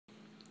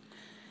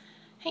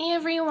Hey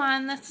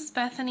everyone, this is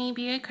Bethany,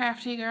 Be a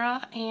Crafty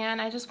Girl,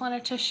 and I just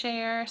wanted to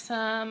share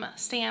some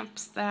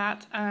stamps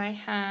that I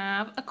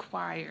have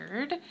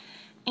acquired.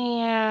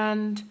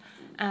 And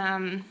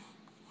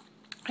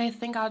I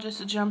think I'll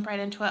just jump right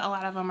into it. A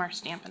lot of them are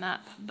Stampin'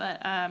 Up, but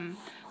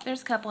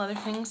there's a couple other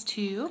things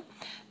too.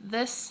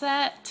 This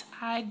set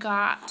I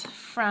got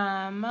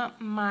from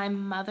my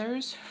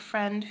mother's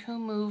friend who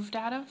moved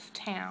out of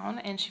town,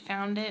 and she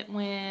found it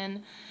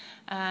when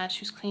she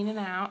was cleaning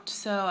out.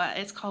 So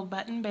it's called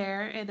Button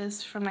Bear. It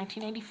is from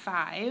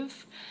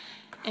 1985,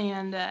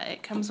 and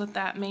it comes with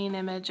that main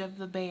image of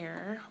the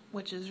bear,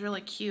 which is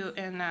really cute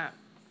and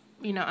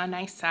you know, a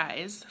nice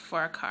size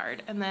for a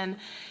card. And then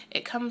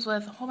it comes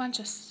with a whole bunch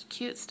of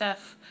cute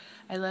stuff.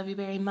 I love you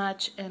very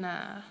much in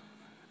a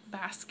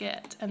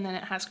basket, and then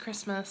it has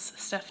Christmas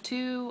stuff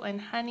too,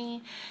 and honey.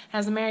 It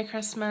has a Merry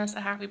Christmas,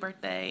 a Happy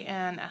Birthday,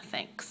 and a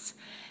thanks.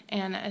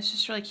 And it's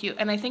just really cute.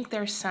 And I think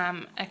there's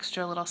some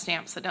extra little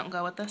stamps that don't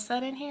go with this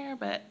set in here,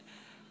 but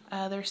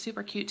they're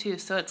super cute too.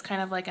 So it's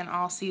kind of like an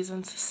all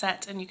seasons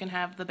set, and you can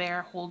have the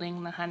bear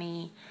holding the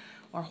honey,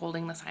 or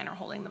holding the sign, or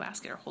holding the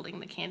basket, or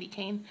holding the candy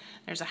cane.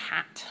 There's a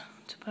hat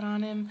to put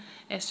on him.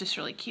 It's just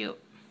really cute.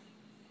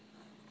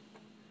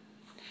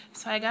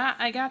 So I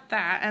got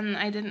that, and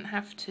I didn't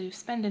have to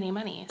spend any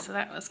money, so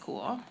that was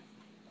cool.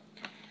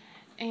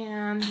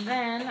 And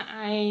then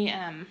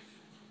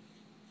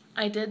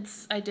I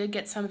did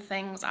get some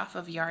things off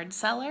of Yard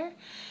Seller,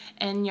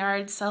 and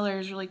Yard Seller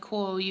is really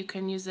cool. You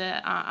can use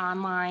it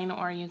online,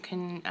 or you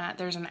can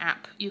there's an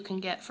app you can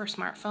get for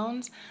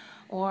smartphones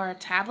or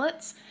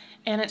tablets,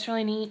 and it's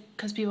really neat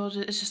because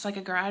it's just like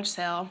a garage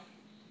sale,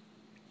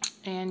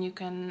 and you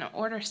can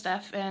order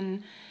stuff,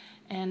 and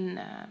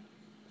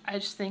I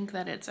just think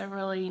that it's a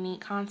really neat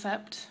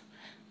concept.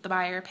 The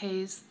buyer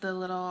pays the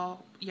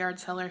little Yard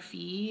Seller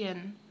fee,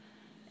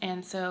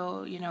 and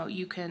so, you know,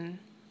 you can,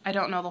 I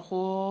don't know the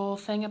whole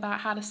thing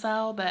about how to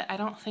sell, but I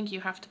don't think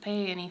you have to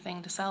pay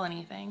anything to sell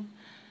anything.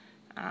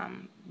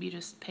 You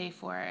just pay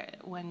for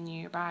it when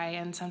you buy,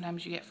 and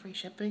sometimes you get free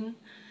shipping,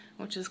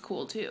 which is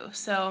cool too.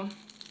 So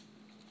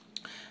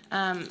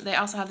they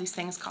also have these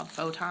things called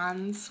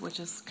photons, which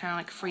is kind of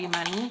like free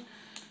money.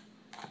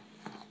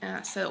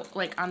 So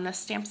like on this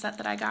stamp set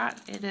that I got,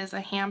 it is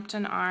a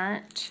Hampton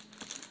Art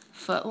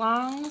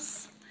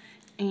footlongs,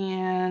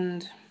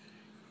 and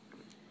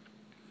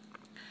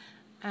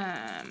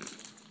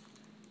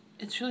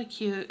it's really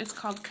cute. It's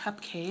called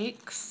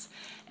Cupcakes,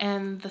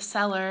 and the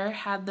seller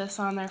had this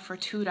on there for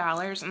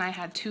 $2, and I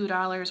had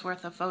 $2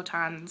 worth of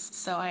photons,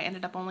 so I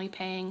ended up only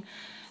paying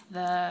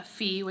the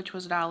fee, which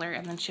was $1,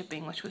 and then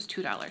shipping, which was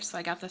 $2. So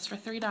I got this for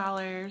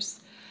 $3,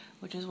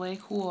 which is way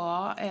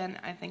cool, and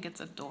I think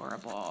it's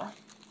adorable.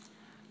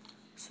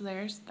 So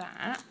there's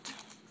that.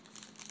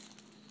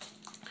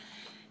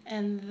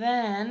 And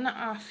then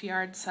off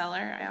Yard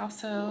Seller, I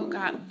also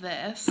got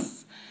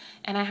this,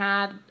 and I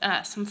had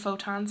some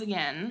photons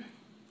again.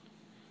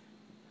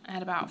 I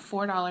had about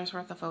 $4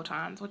 worth of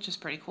photons, which is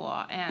pretty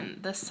cool.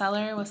 And this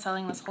seller was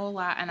selling this whole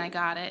lot, and I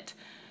got it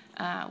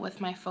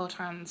with my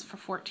photons for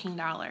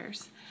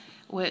 $14,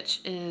 which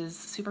is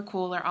super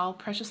cool. They're all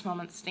Precious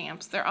Moments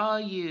stamps. They're all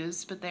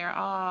used, but they're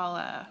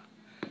all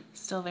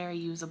still very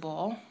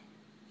usable.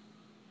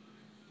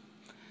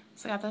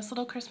 So I got this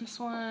little Christmas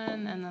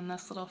one, and then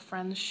this little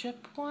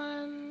friendship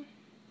one.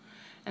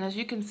 And as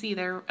you can see,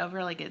 they're a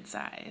really good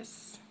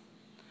size.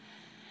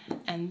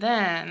 And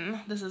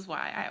then, this is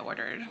why I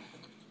ordered.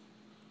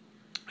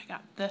 I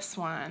got this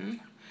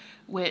one,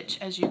 which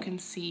as you can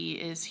see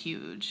is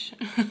huge.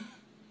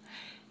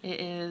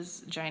 It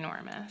is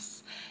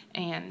ginormous.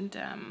 And,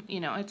 you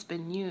know, it's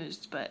been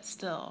used, but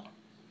still,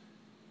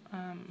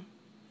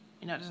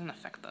 you know, it doesn't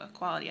affect the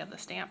quality of the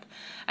stamp.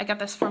 I got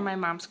this for my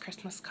mom's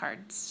Christmas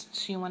cards.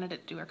 She wanted to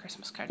do her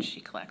Christmas cards.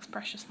 She collects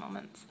Precious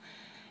Moments.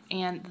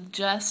 And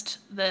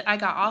I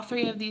got all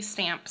three of these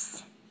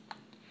stamps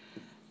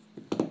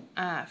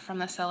from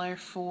the seller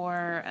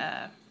for,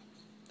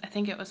 I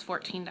think it was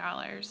 $14,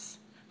 $14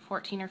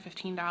 or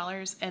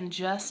 $15. And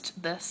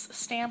just this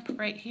stamp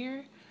right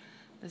here,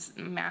 this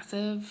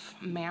massive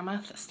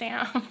mammoth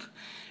stamp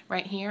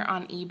right here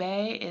on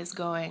eBay is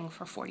going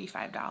for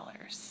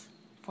 $45.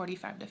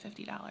 $45 to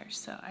 $50.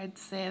 So I'd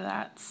say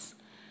that's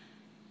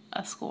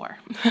a score.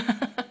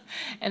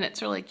 And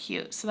it's really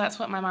cute. So that's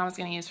what my mom is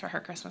going to use for her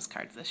Christmas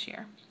cards this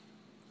year.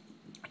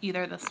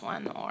 Either this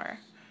one or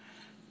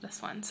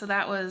this one. So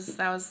that was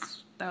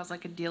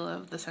like a deal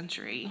of the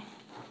century.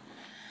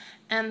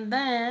 And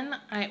then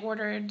I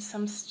ordered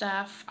some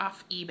stuff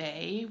off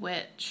eBay,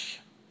 which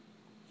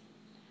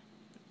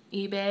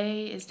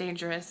eBay is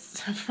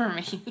dangerous for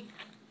me.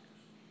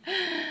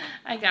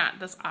 I got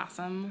this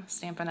awesome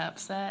Stampin' Up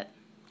set.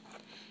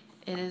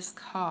 It is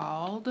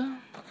called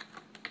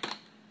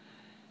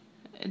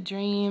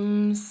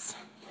Dreams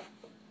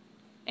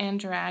and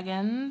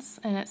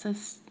Dragons, and it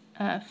says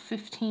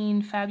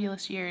 15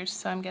 fabulous years,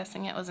 so I'm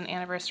guessing it was an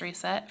anniversary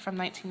set from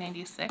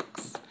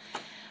 1996.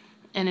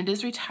 And it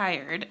is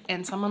retired,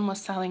 and someone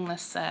was selling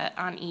this set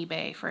on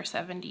eBay for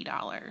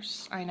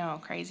 $70. I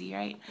know, crazy,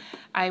 right?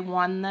 I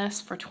won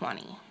this for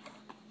 $20.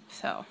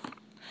 So,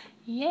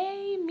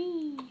 yay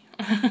me.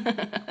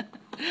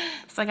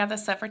 So I got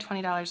this set for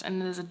 $20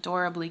 and it is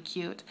adorably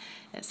cute.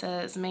 It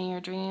says, may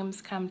your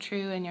dreams come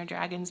true and your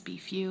dragons be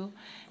few,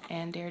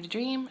 and dare to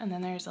dream. And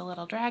then there's a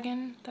little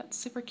dragon that's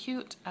super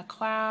cute, a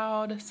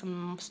cloud,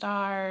 some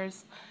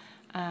stars,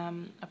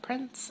 a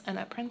prince and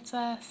a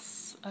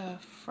princess, a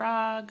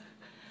frog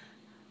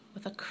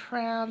with a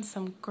crown,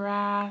 some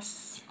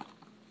grass,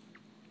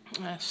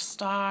 a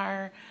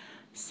star,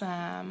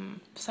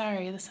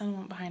 sorry, the sun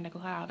went behind a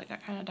cloud, it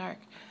got kind of dark.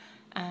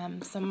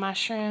 Some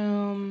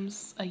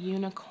mushrooms, a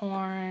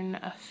unicorn,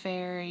 a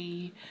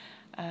fairy,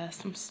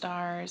 some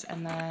stars,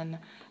 and then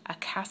a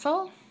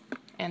castle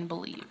and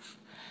believe.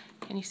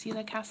 Can you see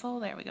the castle?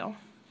 There we go.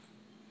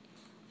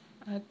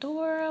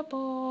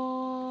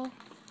 Adorable.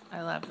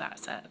 I love that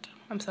set.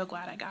 I'm so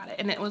glad I got it.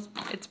 And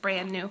it's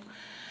brand new.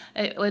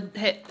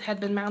 It had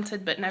been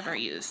mounted but never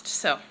used.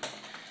 So,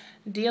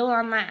 deal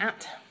on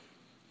that.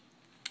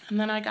 And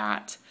then I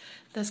got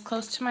this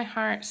close to my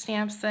heart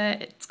stamp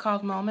set. It's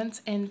called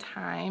Moments in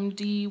Time,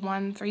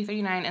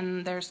 D1339,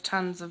 and there's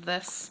tons of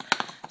this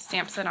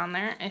stamp set on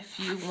there if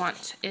you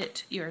want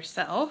it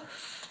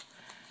yourself.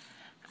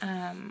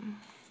 And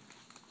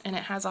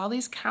it has all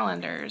these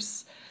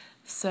calendars,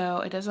 so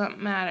it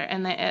doesn't matter.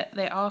 And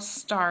they all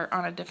start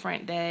on a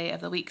different day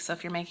of the week. So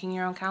if you're making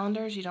your own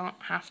calendars, you don't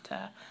have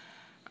to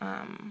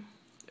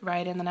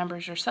write in the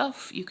numbers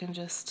yourself. You can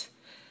just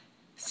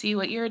see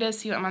what year it is,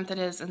 see what month it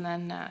is, and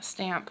then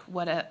stamp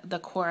what the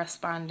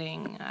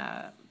corresponding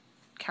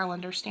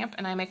calendar stamp.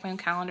 And I make my own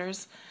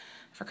calendars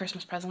for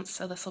Christmas presents,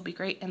 so this will be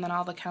great. And then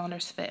all the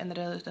calendars fit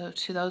into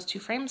those two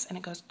frames, and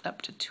it goes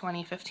up to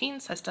 2015,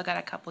 so I still got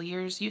a couple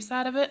years use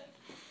out of it.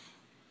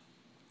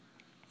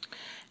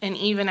 And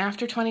even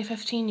after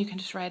 2015, you can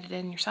just write it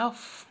in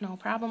yourself, no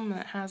problem. And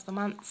it has the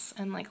months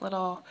and like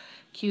little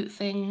cute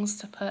things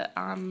to put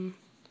on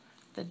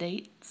the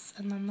dates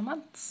and then the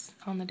months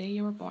on the day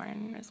you were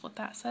born is what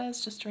that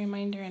says, just a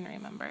reminder and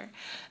remember.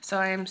 So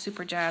I am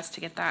super jazzed to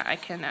get that. I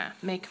can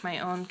make my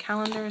own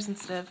calendars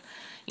instead of,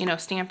 you know,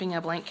 stamping a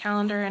blank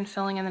calendar and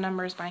filling in the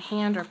numbers by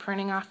hand or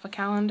printing off a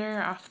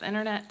calendar off the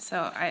internet.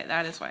 So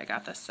that is why I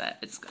got this set.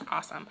 It's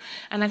awesome.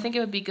 And I think it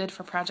would be good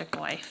for Project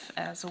Life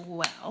as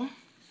well.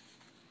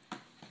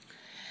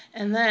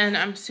 And then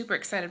I'm super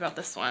excited about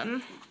this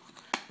one.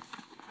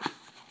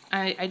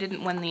 I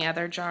didn't win the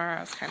other jar. I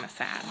was kind of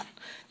sad.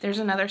 There's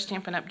another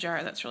Stampin' Up!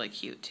 Jar that's really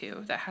cute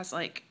too, that has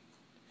like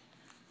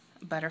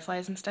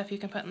butterflies and stuff you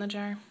can put in the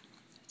jar.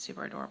 It's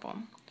super adorable.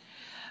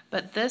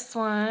 But this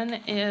one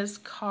is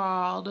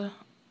called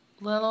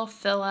Little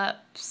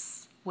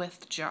Phillips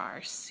with Jar,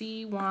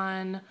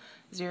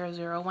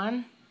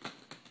 C1001.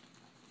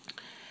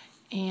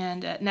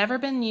 And never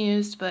been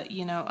used, but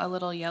you know, a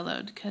little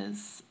yellowed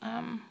because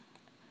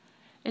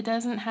it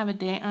doesn't have a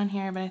date on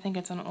here, but I think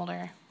it's an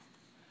older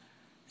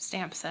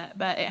stamp set.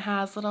 But it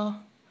has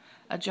a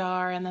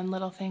jar and then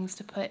little things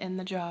to put in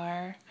the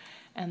jar,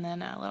 and then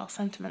little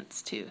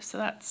sentiments too. So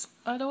that's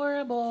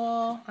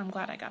adorable. I'm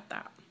glad I got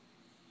that.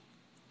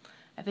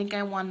 I think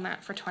I won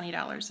that for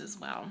 $20 as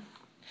well.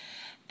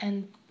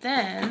 And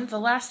then the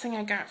last thing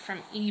I got from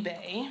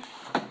eBay,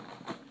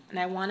 and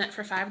I won it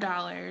for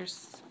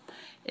 $5,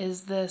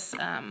 is this,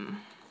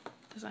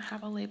 does it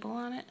have a label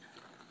on it?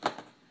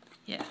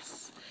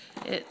 Yes.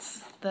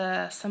 It's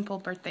the Simple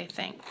Birthday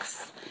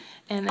Thanks.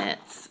 And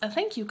it's a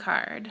thank you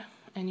card.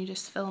 And you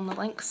just fill in the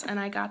blanks. And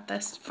I got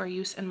this for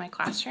use in my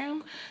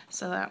classroom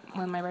so that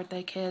when my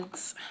birthday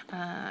kids,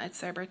 it's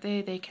their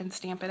birthday, they can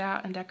stamp it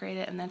out and decorate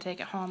it and then take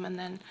it home, and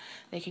then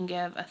they can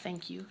give a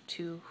thank you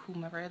to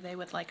whomever they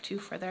would like to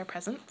for their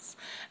presents.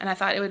 And I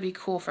thought it would be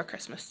cool for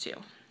Christmas too.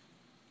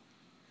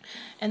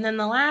 And then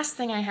the last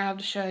thing I have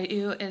to show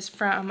you is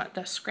from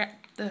the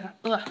the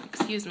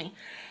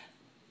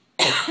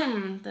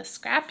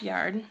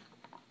Scrapyard.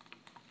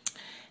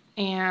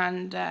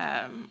 And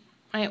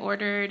I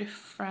ordered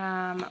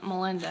from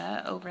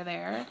Melinda over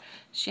there.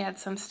 She had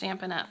some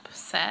Stampin' Up!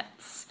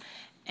 Sets,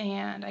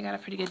 and I got a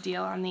pretty good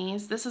deal on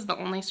these. This is the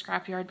only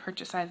Scrapyard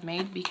purchase I've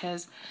made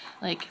because,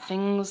 like,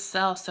 things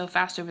sell so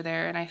fast over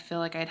there, and I feel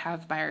like I'd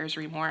have buyer's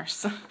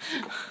remorse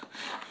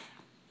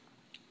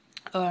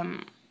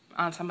on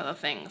some of the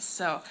things.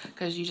 So,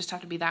 because you just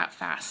have to be that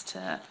fast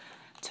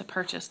to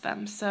purchase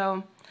them.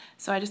 So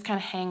I just kind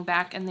of hang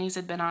back, and these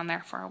had been on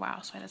there for a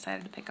while, so I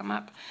decided to pick them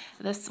up.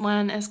 This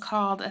one is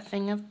called A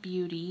Thing of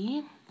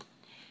Beauty.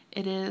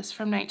 It is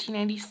from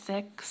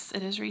 1996.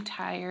 It is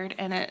retired,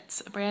 and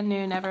it's brand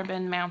new, never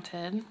been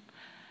mounted.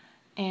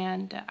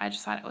 And I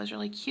just thought it was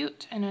really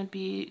cute, and it would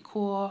be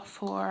cool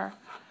for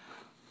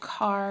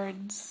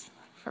cards,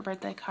 for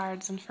birthday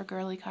cards, and for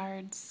girly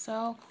cards.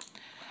 So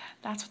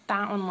that's what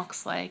that one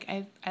looks like.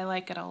 I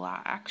like it a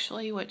lot,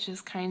 actually, which is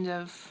kind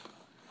of...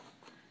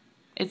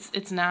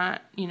 It's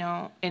not, you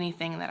know,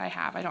 anything that I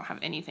have. I don't have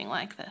anything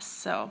like this.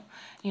 So,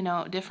 you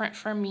know, different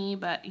for me,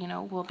 but, you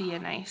know, will be a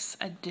nice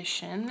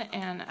addition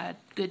and a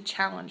good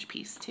challenge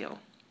piece too.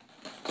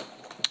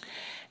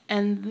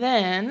 And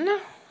then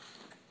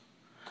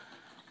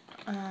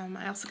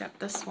I also got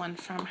this one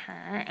from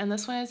her, and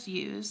this one is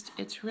used.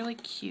 It's really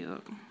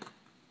cute.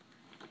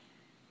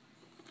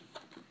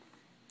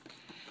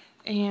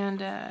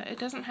 And it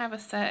doesn't have a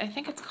set. I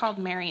think it's called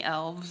Merry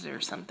Elves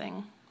or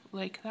something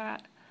like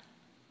that.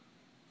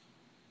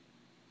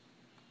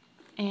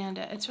 And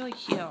it's really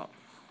cute. And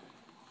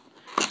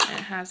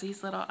it has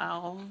these little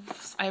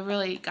elves. I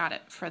really got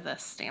it for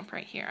this stamp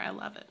right here. I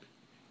love it.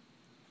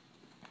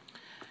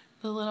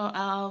 The little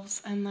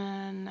elves, and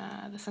then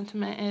the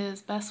sentiment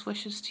is best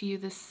wishes to you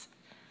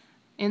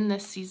in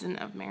this season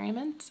of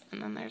merriment.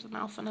 And then there's an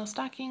elf in a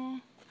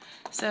stocking.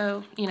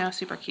 So, you know,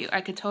 super cute.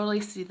 I could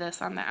totally see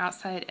this on the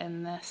outside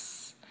and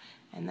this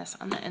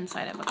on the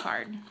inside of a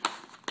card.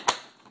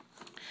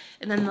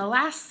 And then the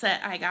last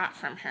set I got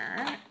from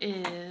her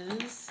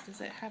is,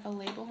 does it have a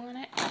label on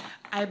it?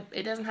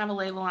 It doesn't have a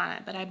label on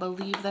it, but I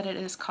believe that it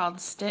is called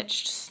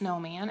Stitched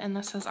Snowman, and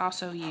this is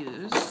also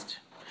used.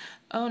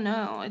 Oh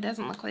no, it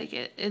doesn't look like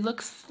it. It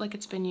looks like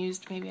it's been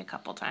used maybe a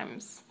couple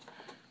times.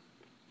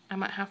 I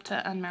might have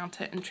to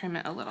unmount it and trim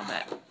it a little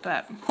bit,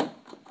 but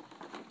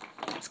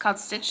it's called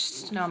Stitched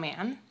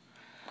Snowman.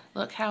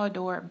 Look how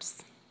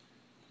adorbs.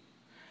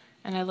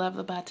 And I love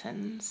the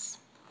buttons.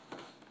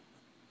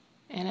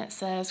 And it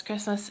says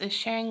Christmas is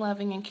sharing,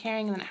 loving, and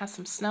caring, and then it has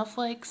some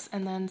snowflakes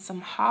and then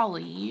some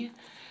holly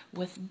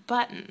with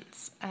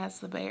buttons as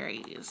the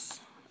berries.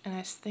 And I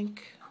just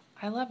think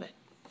I love it.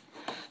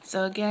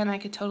 So again, I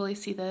could totally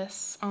see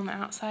this on the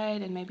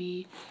outside, and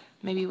maybe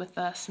with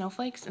the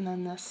snowflakes, and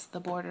then the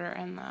border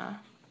and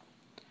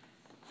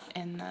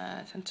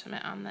the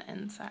sentiment on the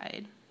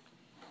inside.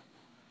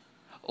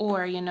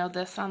 Or, you know,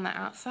 this on the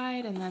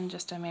outside and then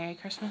just a Merry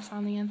Christmas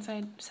on the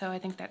inside. So I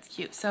think that's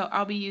cute. So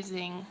I'll be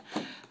using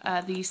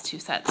these two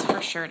sets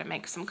for sure to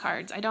make some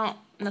cards. I don't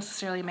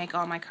necessarily make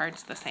all my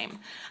cards the same.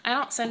 I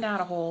don't send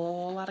out a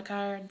whole lot of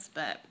cards,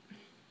 but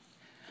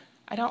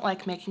I don't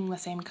like making the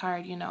same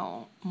card, you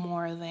know,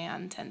 more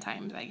than 10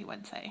 times, I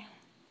would say.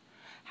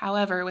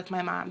 However, with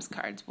my mom's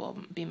cards, we'll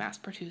be mass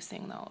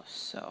producing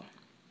those.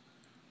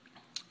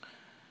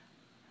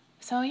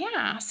 So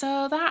yeah,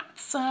 so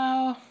that's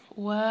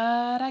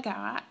what I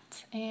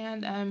got,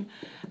 and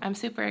I'm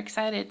super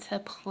excited to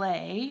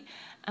play.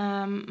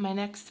 My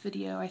next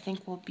video, I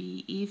think, will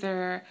be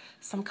either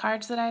some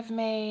cards that I've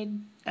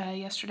made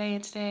yesterday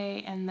and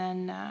today, and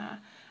then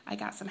I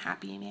got some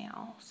happy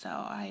mail, so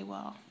I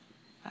will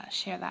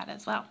share that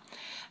as well.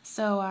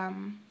 So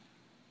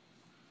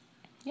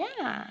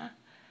yeah.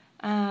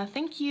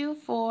 Thank you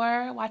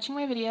for watching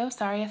my video.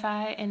 Sorry if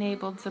I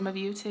enabled some of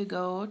you to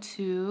go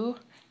to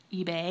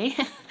eBay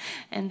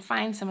and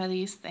find some of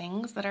these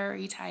things that are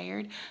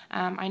retired.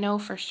 I know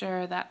for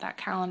sure that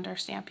calendar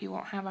stamp, you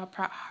won't have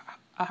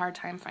a hard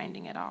time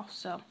finding it all.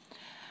 So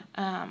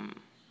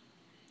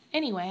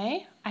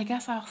anyway, I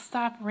guess I'll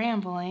stop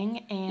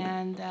rambling,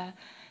 and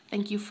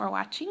thank you for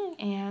watching,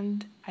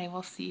 and I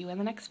will see you in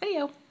the next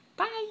video.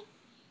 Bye!